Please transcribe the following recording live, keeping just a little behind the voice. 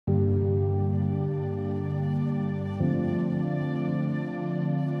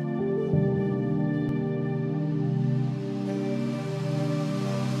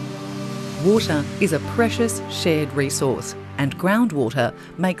Water is a precious shared resource, and groundwater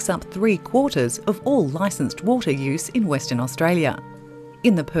makes up 3/4 of all licensed water use in Western Australia.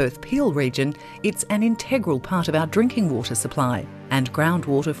 In the Perth-Peel region, it's an integral part of our drinking water supply, and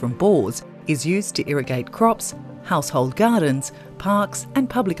groundwater from bores is used to irrigate crops, household gardens, parks and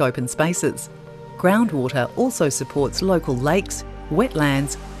public open spaces. Groundwater also supports local lakes,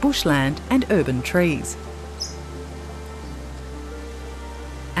 wetlands, bushland and urban trees.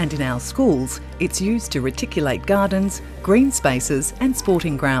 And in our schools, it's used to reticulate gardens, green spaces and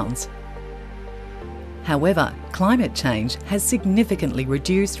sporting grounds. However, climate change has significantly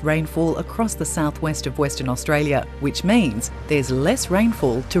reduced rainfall across the southwest of Western Australia, which means there's less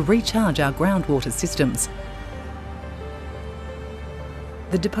rainfall to recharge our groundwater systems.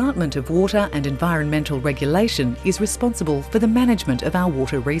 The Department of Water and Environmental Regulation is responsible for the management of our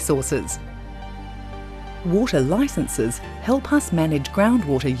water resources. Water licences help us manage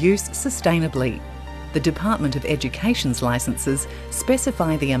groundwater use sustainably. The Department of Education's licences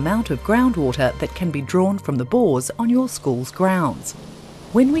specify the amount of groundwater that can be drawn from the bores on your school's grounds.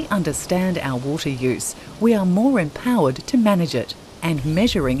 When we understand our water use, we are more empowered to manage it, and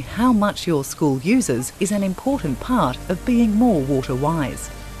measuring how much your school uses is an important part of being more water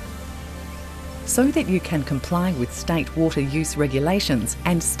wise. So that you can comply with state water use regulations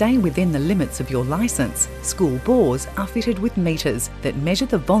and stay within the limits of your licence, school bores are fitted with meters that measure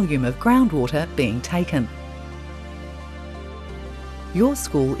the volume of groundwater being taken. Your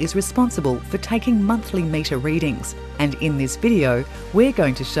school is responsible for taking monthly meter readings, and in this video we're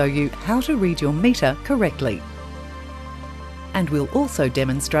going to show you how to read your meter correctly. And we'll also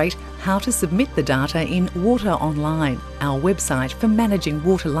demonstrate how to submit the data in Water Online, our website for managing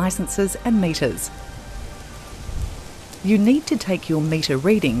water licences and meters. You need to take your meter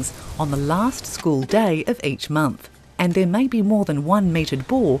readings on the last school day of each month, and there may be more than one metered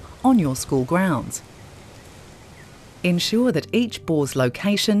bore on your school grounds. Ensure that each bore's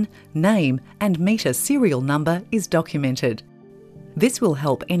location, name and meter serial number is documented. This will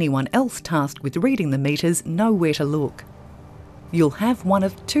help anyone else tasked with reading the meters know where to look. You'll have one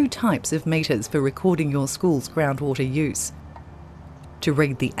of two types of meters for recording your school's groundwater use. To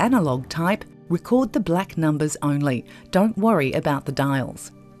read the analogue type, record the black numbers only. Don't worry about the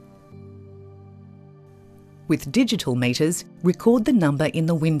dials. With digital meters, record the number in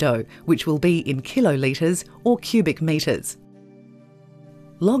the window, which will be in kilolitres or cubic metres.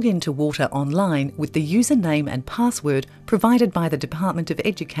 Log into Water Online with the username and password provided by the Department of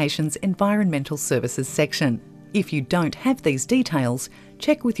Education's Environmental Services section. If you don't have these details,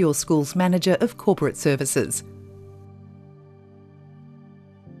 check with your school's manager of corporate services.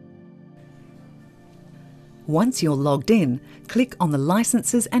 Once you're logged in, click on the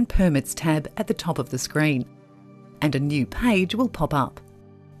Licences and Permits tab at the top of the screen, and a new page will pop up.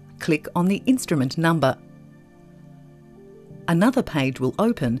 Click on the instrument number. Another page will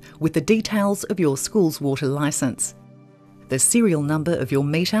open with the details of your school's water licence. The serial number of your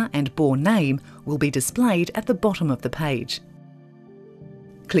meter and bore name will be displayed at the bottom of the page.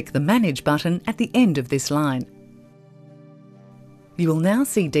 Click the Manage button at the end of this line. You will now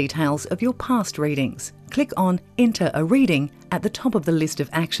see details of your past readings. Click on Enter a reading at the top of the list of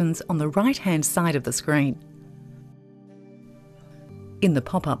actions on the right-hand side of the screen. In the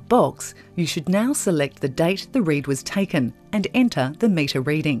pop-up box, you should now select the date the read was taken and enter the meter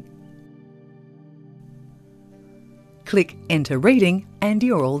reading. Click Enter Reading and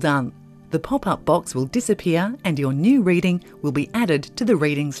you're all done. The pop-up box will disappear and your new reading will be added to the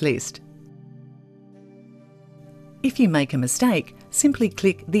readings list. If you make a mistake, simply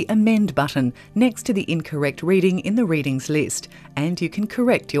click the Amend button next to the incorrect reading in the readings list and you can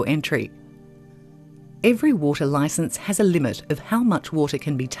correct your entry. Every water licence has a limit of how much water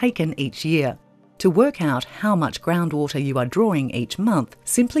can be taken each year. To work out how much groundwater you are drawing each month,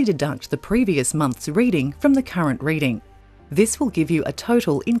 simply deduct the previous month's reading from the current reading. This will give you a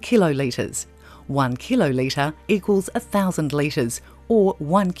total in kilolitres. 1 kilolitre equals 1,000 litres, or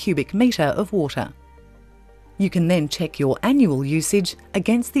 1 cubic metre of water. You can then check your annual usage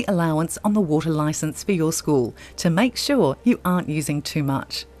against the allowance on the water licence for your school to make sure you aren't using too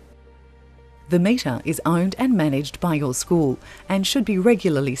much. The meter is owned and managed by your school and should be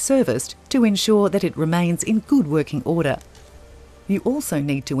regularly serviced to ensure that it remains in good working order. You also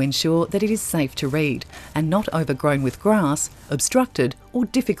need to ensure that it is safe to read and not overgrown with grass, obstructed or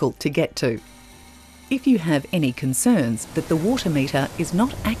difficult to get to. If you have any concerns that the water meter is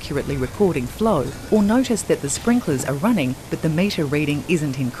not accurately recording flow, or notice that the sprinklers are running but the meter reading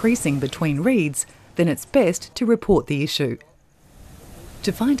isn't increasing between reads, then it's best to report the issue.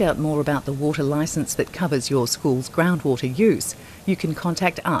 To find out more about the water licence that covers your school's groundwater use, you can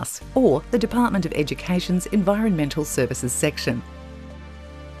contact us or the Department of Education's Environmental Services section.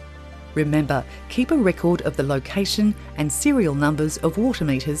 Remember, keep a record of the location and serial numbers of water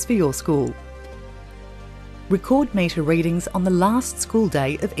meters for your school. Record meter readings on the last school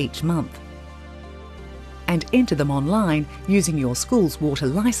day of each month. And enter them online using your school's water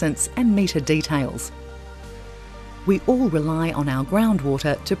licence and meter details. We all rely on our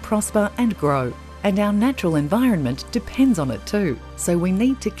groundwater to prosper and grow, and our natural environment depends on it too, so we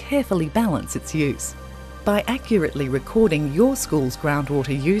need to carefully balance its use. By accurately recording your school's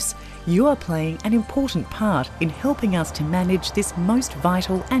groundwater use, you are playing an important part in helping us to manage this most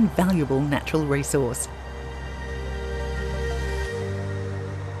vital and valuable natural resource.